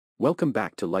Welcome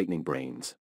back to Lightning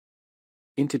Brains.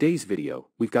 In today's video,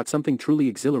 we've got something truly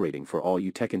exhilarating for all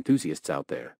you tech enthusiasts out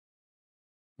there.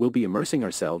 We'll be immersing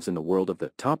ourselves in the world of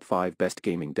the top 5 best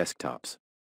gaming desktops.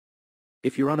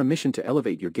 If you're on a mission to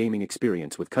elevate your gaming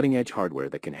experience with cutting-edge hardware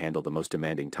that can handle the most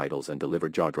demanding titles and deliver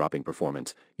jaw-dropping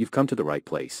performance, you've come to the right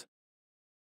place.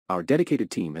 Our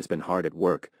dedicated team has been hard at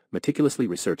work, meticulously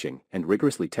researching and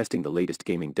rigorously testing the latest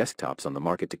gaming desktops on the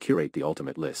market to curate the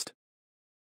ultimate list.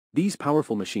 These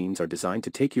powerful machines are designed to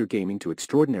take your gaming to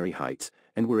extraordinary heights,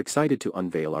 and we're excited to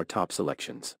unveil our top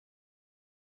selections.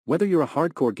 Whether you're a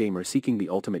hardcore gamer seeking the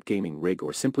ultimate gaming rig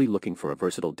or simply looking for a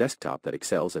versatile desktop that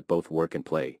excels at both work and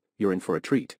play, you're in for a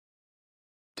treat.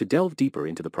 To delve deeper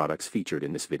into the products featured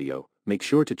in this video, make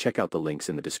sure to check out the links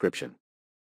in the description.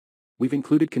 We've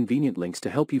included convenient links to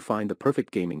help you find the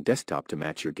perfect gaming desktop to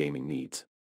match your gaming needs.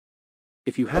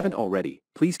 If you haven't already,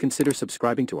 please consider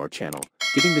subscribing to our channel,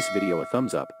 giving this video a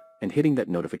thumbs up, and hitting that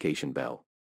notification bell.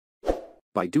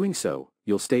 By doing so,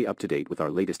 you'll stay up to date with our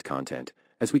latest content,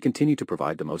 as we continue to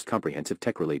provide the most comprehensive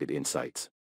tech-related insights.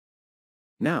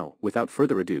 Now, without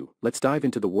further ado, let's dive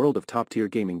into the world of top-tier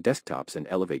gaming desktops and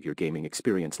elevate your gaming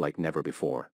experience like never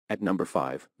before. At number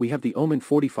 5, we have the OMEN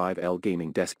 45L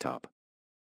Gaming Desktop.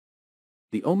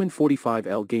 The OMEN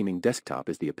 45L Gaming Desktop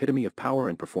is the epitome of power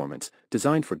and performance,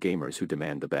 designed for gamers who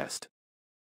demand the best.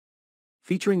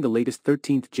 Featuring the latest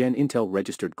 13th Gen Intel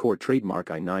registered Core trademark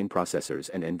i9 processors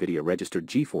and NVIDIA registered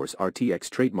GeForce RTX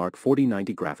trademark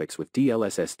 4090 graphics with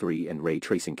DLSS 3 and ray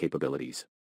tracing capabilities.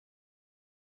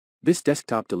 This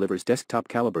desktop delivers desktop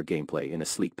caliber gameplay in a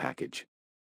sleek package.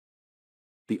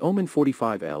 The OMEN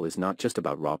 45L is not just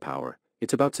about raw power,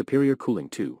 it's about superior cooling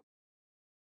too.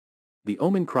 The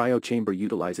OMEN Cryo Chamber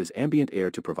utilizes ambient air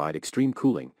to provide extreme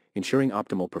cooling, ensuring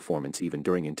optimal performance even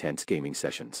during intense gaming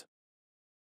sessions.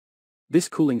 This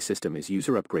cooling system is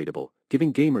user upgradable,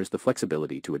 giving gamers the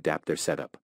flexibility to adapt their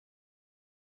setup.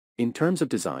 In terms of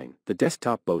design, the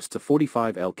desktop boasts a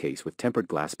 45L case with tempered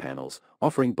glass panels,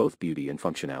 offering both beauty and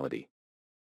functionality.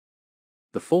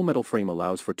 The full metal frame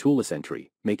allows for toolless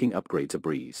entry, making upgrades a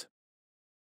breeze.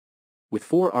 With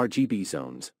 4 RGB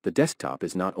zones, the desktop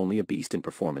is not only a beast in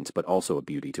performance but also a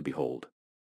beauty to behold.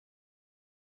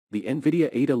 The NVIDIA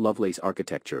Ada Lovelace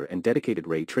architecture and dedicated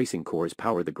ray tracing cores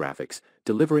power the graphics,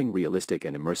 delivering realistic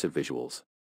and immersive visuals.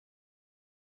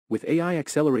 With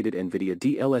AI-accelerated NVIDIA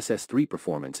DLSS 3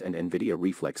 performance and NVIDIA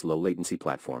Reflex low-latency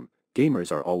platform,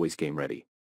 gamers are always game-ready.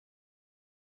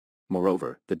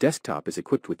 Moreover, the desktop is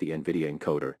equipped with the NVIDIA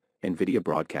Encoder, NVIDIA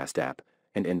Broadcast app,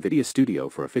 and NVIDIA Studio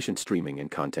for efficient streaming and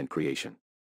content creation.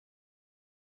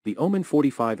 The OMEN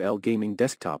 45L Gaming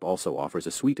Desktop also offers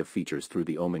a suite of features through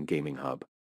the OMEN Gaming Hub.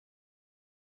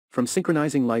 From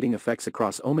synchronizing lighting effects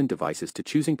across OMEN devices to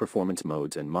choosing performance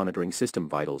modes and monitoring system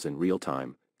vitals in real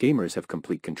time, gamers have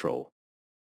complete control.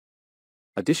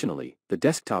 Additionally, the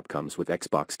desktop comes with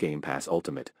Xbox Game Pass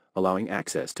Ultimate, allowing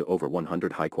access to over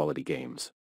 100 high-quality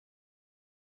games.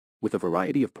 With a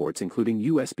variety of ports including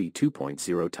USB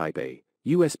 2.0 Type-A,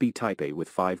 USB Type-A with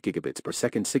 5 gigabits per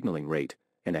second signaling rate,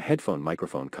 and a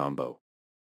headphone-microphone combo.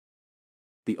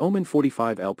 The OMEN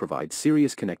 45L provides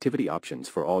serious connectivity options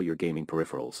for all your gaming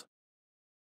peripherals.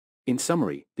 In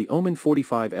summary, the OMEN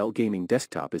 45L Gaming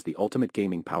Desktop is the ultimate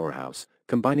gaming powerhouse,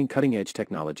 combining cutting-edge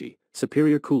technology,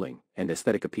 superior cooling, and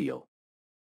aesthetic appeal.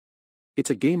 It's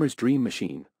a gamer's dream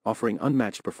machine, offering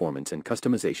unmatched performance and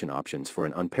customization options for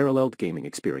an unparalleled gaming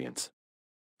experience.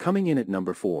 Coming in at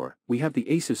number 4, we have the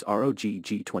Asus ROG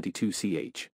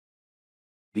G22CH.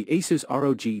 The Asus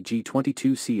ROG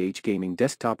G22CH gaming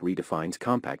desktop redefines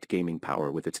compact gaming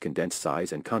power with its condensed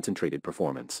size and concentrated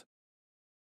performance.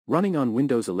 Running on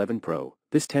Windows 11 Pro,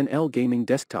 this 10L gaming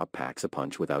desktop packs a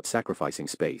punch without sacrificing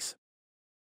space.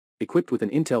 Equipped with an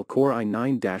Intel Core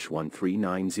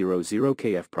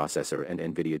i9-13900KF processor and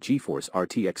NVIDIA GeForce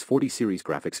RTX 40 series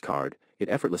graphics card, it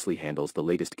effortlessly handles the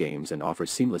latest games and offers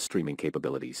seamless streaming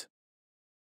capabilities.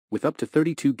 With up to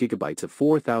 32 GB of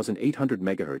 4800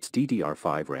 MHz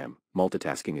DDR5 RAM,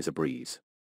 multitasking is a breeze.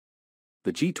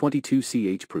 The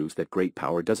G22CH proves that great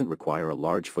power doesn't require a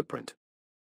large footprint.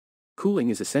 Cooling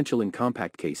is essential in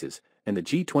compact cases, and the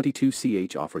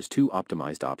G22CH offers 2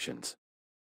 optimized options.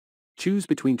 Choose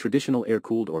between traditional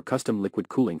air-cooled or custom liquid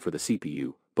cooling for the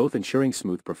CPU, both ensuring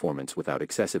smooth performance without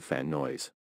excessive fan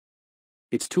noise.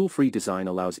 Its tool-free design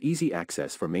allows easy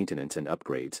access for maintenance and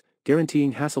upgrades,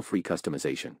 guaranteeing hassle-free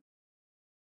customization.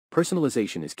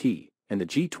 Personalization is key, and the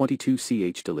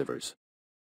G22CH delivers.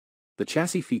 The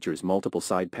chassis features multiple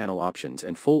side panel options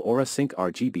and full Aura Sync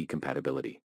RGB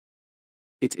compatibility.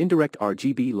 Its indirect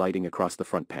RGB lighting across the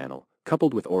front panel,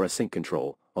 coupled with Aura Sync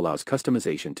control, allows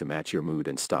customization to match your mood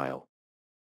and style.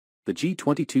 The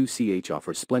G22CH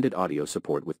offers splendid audio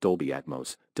support with Dolby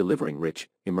Atmos, delivering rich,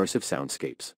 immersive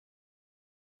soundscapes.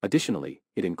 Additionally,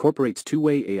 it incorporates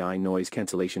two-way AI noise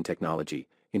cancellation technology,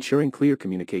 ensuring clear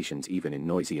communications even in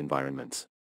noisy environments.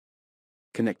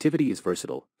 Connectivity is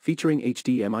versatile, featuring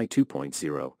HDMI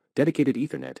 2.0, dedicated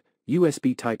Ethernet,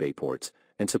 USB Type-A ports,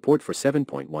 and support for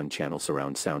 7.1-channel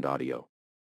surround sound audio.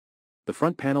 The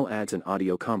front panel adds an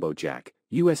audio combo jack,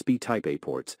 USB Type-A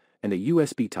ports, and a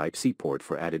USB Type-C port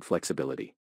for added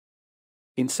flexibility.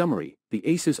 In summary, the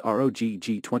Asus ROG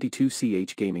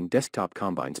G22CH gaming desktop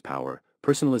combines power,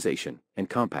 personalization, and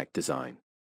compact design.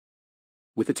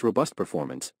 With its robust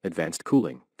performance, advanced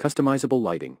cooling, customizable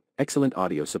lighting, excellent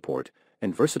audio support,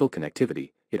 and versatile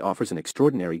connectivity, it offers an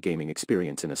extraordinary gaming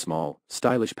experience in a small,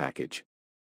 stylish package.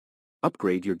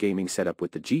 Upgrade your gaming setup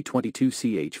with the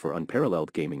G22CH for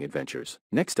unparalleled gaming adventures.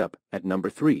 Next up, at number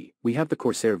 3, we have the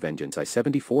CORSAIR Vengeance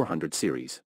i7400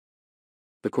 series.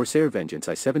 The CORSAIR Vengeance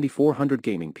i7400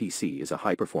 gaming PC is a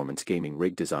high-performance gaming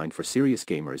rig designed for serious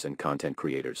gamers and content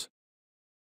creators.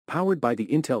 Powered by the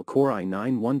Intel Core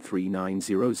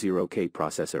i9-13900K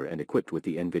processor and equipped with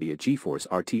the NVIDIA GeForce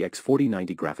RTX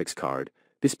 4090 graphics card,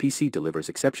 this PC delivers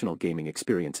exceptional gaming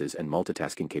experiences and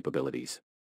multitasking capabilities.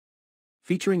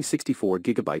 Featuring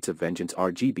 64GB of Vengeance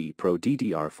RGB Pro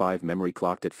DDR5 memory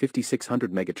clocked at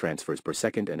 5600 megatransfers per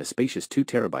second and a spacious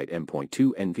 2TB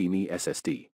M.2 NVMe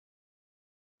SSD.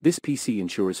 This PC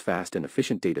ensures fast and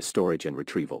efficient data storage and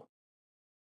retrieval.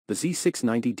 The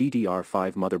Z690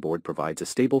 DDR5 motherboard provides a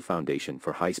stable foundation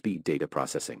for high-speed data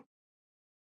processing.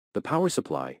 The power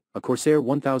supply, a CORSAIR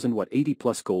 1000W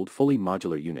 80+ gold fully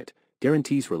modular unit,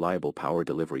 guarantees reliable power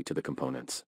delivery to the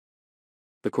components.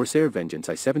 The CORSAIR Vengeance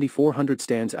i7400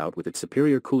 stands out with its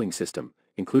superior cooling system,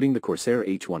 including the CORSAIR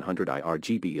H100i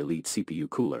RGB Elite CPU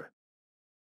cooler.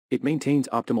 It maintains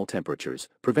optimal temperatures,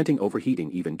 preventing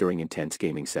overheating even during intense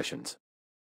gaming sessions.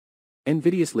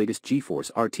 NVIDIA's latest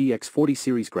GeForce RTX 40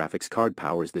 series graphics card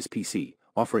powers this PC,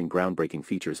 offering groundbreaking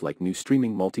features like new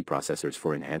streaming multiprocessors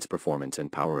for enhanced performance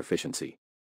and power efficiency.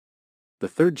 The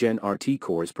 3rd-gen RT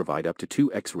cores provide up to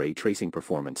 2x ray tracing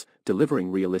performance,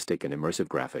 delivering realistic and immersive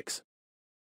graphics.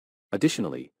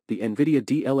 Additionally, the NVIDIA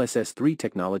DLSS 3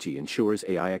 technology ensures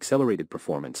AI-accelerated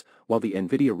performance, while the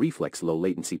NVIDIA Reflex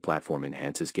low-latency platform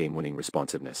enhances game-winning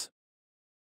responsiveness.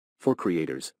 For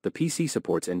creators, the PC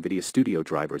supports NVIDIA Studio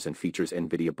drivers and features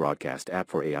NVIDIA Broadcast app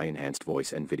for AI-enhanced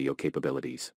voice and video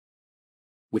capabilities.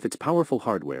 With its powerful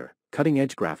hardware,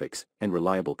 cutting-edge graphics, and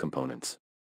reliable components,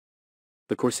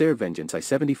 the CORSAIR Vengeance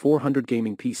i7400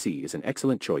 gaming PC is an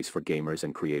excellent choice for gamers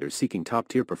and creators seeking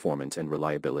top-tier performance and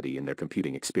reliability in their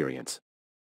computing experience.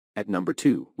 At number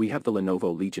 2, we have the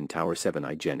Lenovo Legion Tower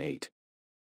 7i Gen 8.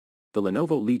 The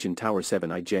Lenovo Legion Tower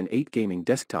 7i Gen 8 gaming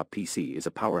desktop PC is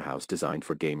a powerhouse designed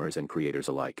for gamers and creators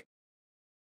alike.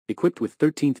 Equipped with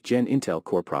 13th Gen Intel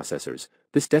Core processors,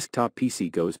 this desktop PC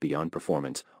goes beyond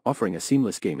performance, offering a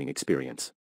seamless gaming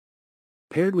experience.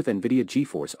 Paired with NVIDIA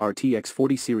GeForce RTX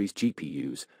 40 series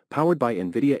GPUs, powered by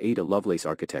NVIDIA Ada Lovelace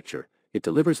architecture, it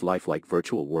delivers lifelike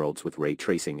virtual worlds with ray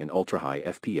tracing and ultra-high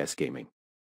FPS gaming.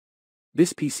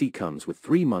 This PC comes with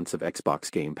 3 months of Xbox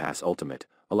Game Pass Ultimate,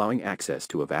 allowing access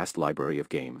to a vast library of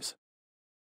games.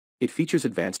 It features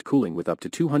advanced cooling with up to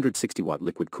 260-watt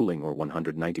liquid cooling or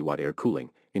 190-watt air cooling,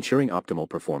 ensuring optimal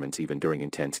performance even during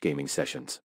intense gaming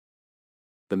sessions.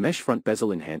 The mesh front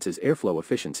bezel enhances airflow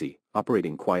efficiency,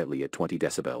 operating quietly at 20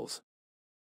 decibels.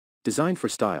 Designed for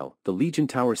style, the Legion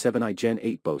Tower 7i Gen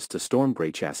 8 boasts a storm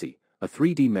gray chassis, a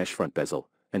 3D mesh front bezel,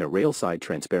 and a rail-side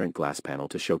transparent glass panel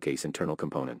to showcase internal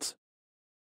components.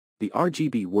 The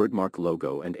RGB wordmark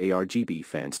logo and ARGB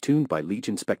fans tuned by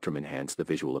Legion Spectrum enhance the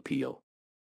visual appeal.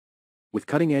 With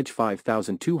cutting-edge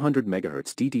 5200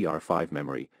 MHz DDR5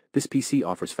 memory, this PC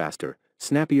offers faster,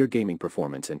 snappier gaming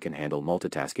performance and can handle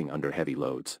multitasking under heavy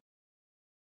loads.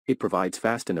 It provides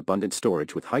fast and abundant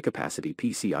storage with high-capacity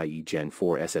PCIe Gen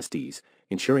 4 SSDs,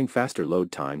 ensuring faster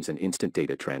load times and instant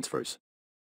data transfers.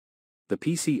 The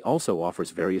PC also offers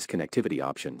various connectivity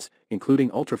options,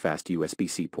 including ultra-fast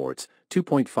USB-C ports,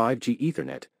 2.5G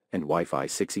Ethernet, and Wi-Fi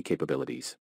 6E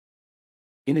capabilities.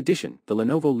 In addition, the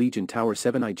Lenovo Legion Tower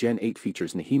 7i Gen 8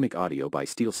 features Nahimic Audio by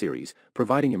SteelSeries,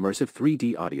 providing immersive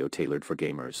 3D audio tailored for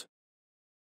gamers.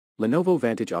 Lenovo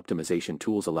Vantage optimization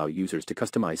tools allow users to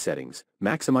customize settings,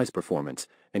 maximize performance,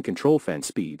 and control fan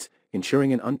speeds,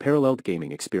 ensuring an unparalleled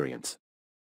gaming experience.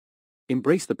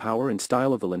 Embrace the power and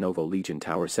style of the Lenovo Legion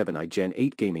Tower 7i Gen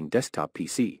 8 gaming desktop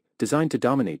PC, designed to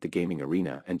dominate the gaming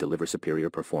arena and deliver superior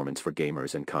performance for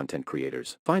gamers and content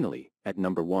creators. Finally, at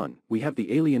number 1, we have the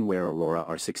Alienware Aurora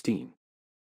R16.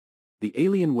 The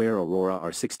Alienware Aurora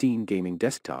R16 gaming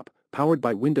desktop, powered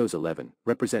by Windows 11,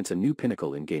 represents a new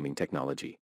pinnacle in gaming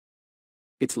technology.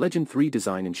 Its Legend 3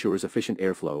 design ensures efficient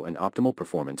airflow and optimal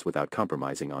performance without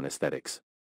compromising on aesthetics.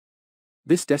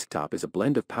 This desktop is a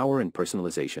blend of power and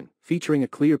personalization, featuring a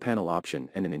clear panel option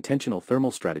and an intentional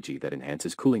thermal strategy that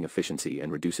enhances cooling efficiency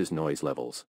and reduces noise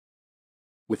levels.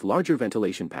 With larger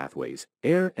ventilation pathways,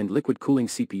 air and liquid cooling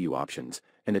CPU options,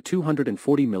 and a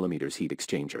 240mm heat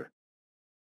exchanger,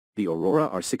 the Aurora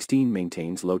R16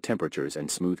 maintains low temperatures and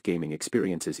smooth gaming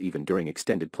experiences even during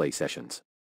extended play sessions.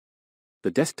 The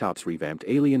desktop's revamped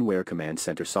Alienware Command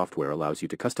Center software allows you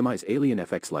to customize Alien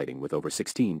FX lighting with over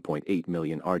 16.8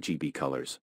 million RGB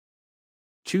colors.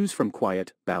 Choose from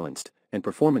quiet, balanced, and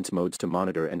performance modes to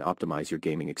monitor and optimize your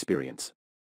gaming experience.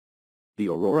 The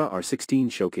Aurora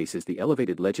R16 showcases the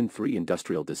elevated Legend 3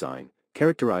 industrial design,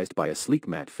 characterized by a sleek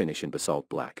matte finish in basalt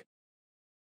black.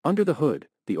 Under the hood,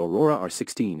 the Aurora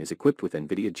R16 is equipped with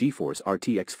NVIDIA GeForce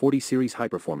RTX 40 series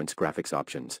high-performance graphics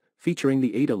options, featuring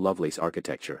the Ada Lovelace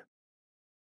architecture.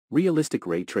 Realistic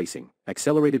ray tracing,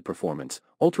 accelerated performance,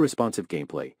 ultra-responsive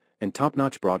gameplay, and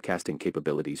top-notch broadcasting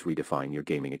capabilities redefine your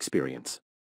gaming experience.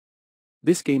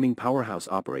 This gaming powerhouse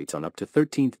operates on up to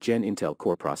 13th Gen Intel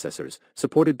Core processors,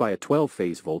 supported by a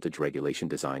 12-phase voltage regulation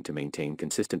design to maintain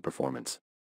consistent performance.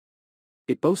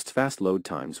 It boasts fast load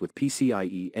times with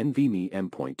PCIe NVMe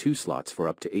M.2 slots for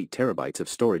up to 8 TB of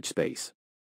storage space.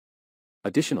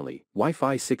 Additionally,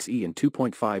 Wi-Fi 6E and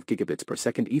 2.5 gigabits per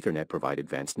second Ethernet provide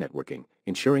advanced networking,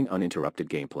 ensuring uninterrupted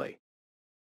gameplay.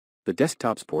 The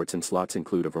desktop's ports and slots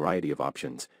include a variety of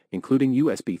options, including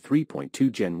USB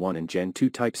 3.2 Gen 1 and Gen 2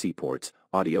 Type-C ports,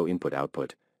 audio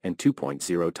input-output, and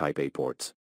 2.0 Type-A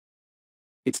ports.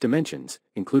 Its dimensions,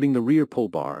 including the rear pull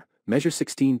bar, measure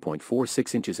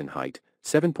 16.46 inches in height,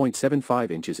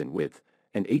 7.75 inches in width,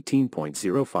 and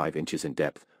 18.05 inches in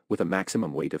depth, with a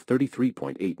maximum weight of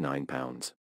 33.89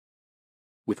 pounds.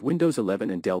 With Windows 11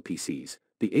 and Dell PCs,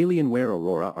 the Alienware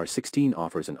Aurora R16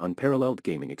 offers an unparalleled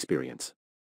gaming experience.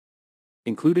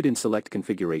 Included in select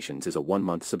configurations is a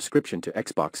 1-month subscription to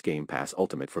Xbox Game Pass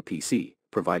Ultimate for PC,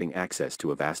 providing access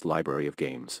to a vast library of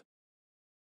games.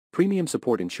 Premium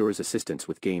support ensures assistance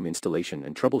with game installation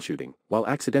and troubleshooting, while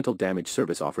accidental damage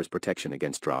service offers protection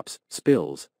against drops,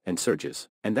 spills, and surges.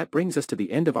 And that brings us to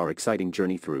the end of our exciting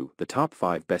journey through the top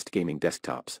 5 best gaming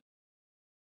desktops.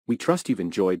 We trust you've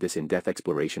enjoyed this in-depth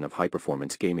exploration of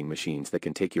high-performance gaming machines that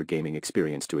can take your gaming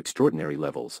experience to extraordinary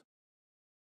levels.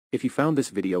 If you found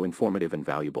this video informative and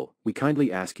valuable, we kindly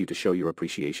ask you to show your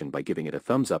appreciation by giving it a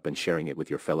thumbs up and sharing it with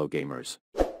your fellow gamers.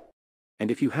 And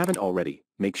if you haven't already,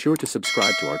 make sure to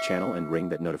subscribe to our channel and ring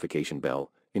that notification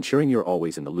bell, ensuring you're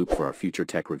always in the loop for our future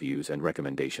tech reviews and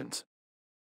recommendations.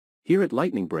 Here at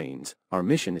Lightning Brains, our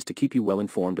mission is to keep you well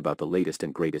informed about the latest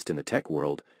and greatest in the tech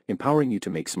world, empowering you to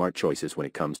make smart choices when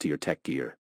it comes to your tech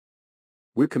gear.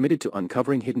 We're committed to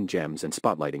uncovering hidden gems and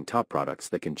spotlighting top products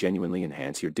that can genuinely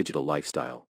enhance your digital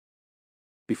lifestyle.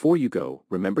 Before you go,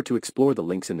 remember to explore the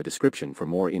links in the description for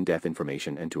more in-depth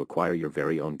information and to acquire your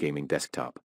very own gaming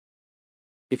desktop.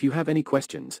 If you have any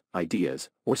questions, ideas,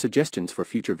 or suggestions for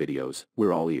future videos,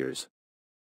 we're all ears.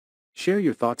 Share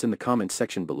your thoughts in the comments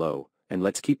section below, and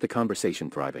let's keep the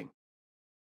conversation thriving.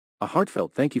 A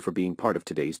heartfelt thank you for being part of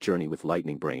today's journey with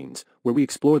Lightning Brains, where we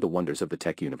explore the wonders of the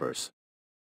tech universe.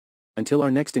 Until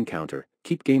our next encounter,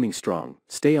 keep gaming strong,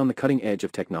 stay on the cutting edge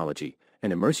of technology,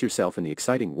 and immerse yourself in the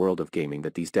exciting world of gaming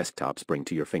that these desktops bring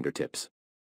to your fingertips.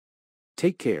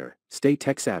 Take care, stay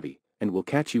tech-savvy, and we'll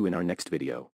catch you in our next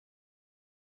video.